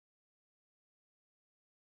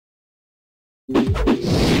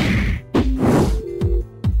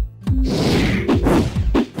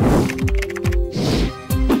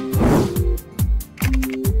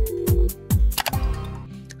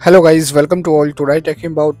Hello guys, welcome to all. Today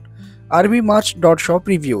talking about rbmarch.shop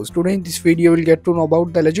reviews. Today in this video we'll get to know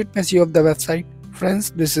about the legitimacy of the website.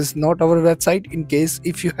 Friends, this is not our website. In case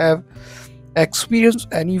if you have experienced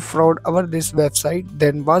any fraud over this website,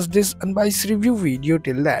 then watch this unbiased review video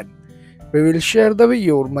till then. We will share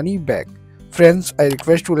your money back. Friends, I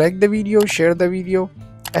request to like the video, share the video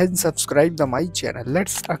and subscribe to my channel.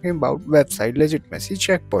 Let's talk about website legitimacy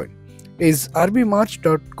checkpoint. Is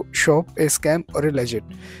rbmarch.shop a scam or a legit?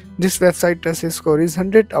 This website trust score is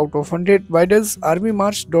 100 out of 100. Why does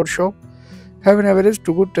rbmarch.shop have an average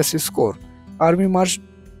to good trust score?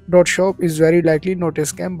 rbmarch.shop is very likely not a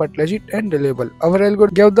scam but legit and reliable. Our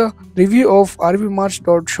algorithm gave the review of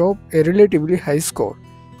rbmarch.shop a relatively high score.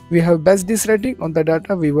 We have based this rating on the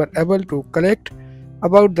data we were able to collect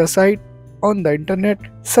about the site on the internet,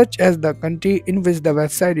 such as the country in which the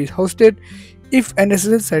website is hosted, if an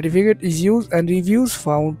SSL certificate is used, and reviews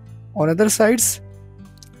found on other sites.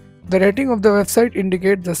 The rating of the website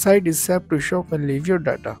indicates the site is safe to shop and leave your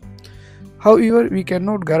data. However, we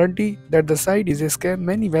cannot guarantee that the site is a scam.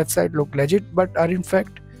 Many websites look legit but are in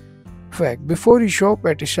fact fake. Before you shop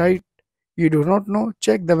at a site you do not know,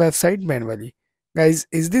 check the website manually. Guys,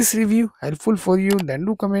 is this review helpful for you? Then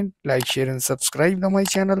do comment, like, share and subscribe to my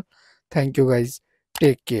channel. Thank you guys.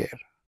 Take care.